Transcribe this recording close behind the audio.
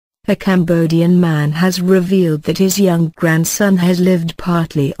A Cambodian man has revealed that his young grandson has lived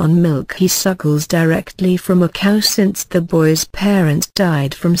partly on milk he suckles directly from a cow since the boy's parents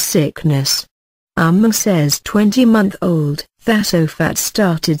died from sickness. Oeung says 20-month-old Tha Sophat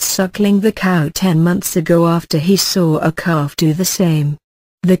started suckling the cow 10 months ago after he saw a calf do the same.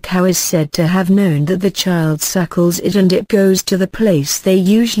 The cow is said to have known that the child suckles it and it goes to the place they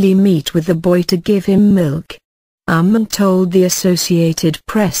usually meet with the boy to give him milk. Oeung told the Associated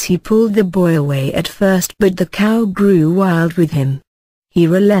Press he pulled the boy away at first but the cow grew wild with him. He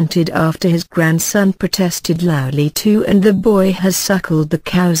relented after his grandson protested loudly too and the boy has suckled the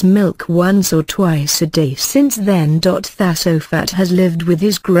cow's milk once or twice a day since then. Tha Sophat has lived with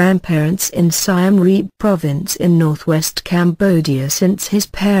his grandparents in Siem Reap province in northwest Cambodia since his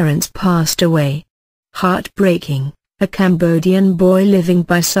parents passed away. Heartbreaking, a Cambodian boy living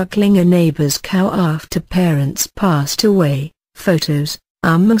by suckling a neighbor's cow after parents passed away. Photos.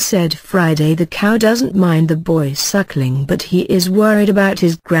 Oeung said Friday the cow doesn't mind the boy suckling but he is worried about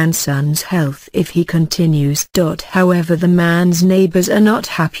his grandson's health if he continues. However, the man's neighbors are not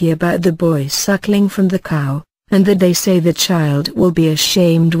happy about the boy suckling from the cow, and that they say the child will be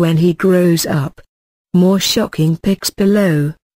ashamed when he grows up. More shocking pics below.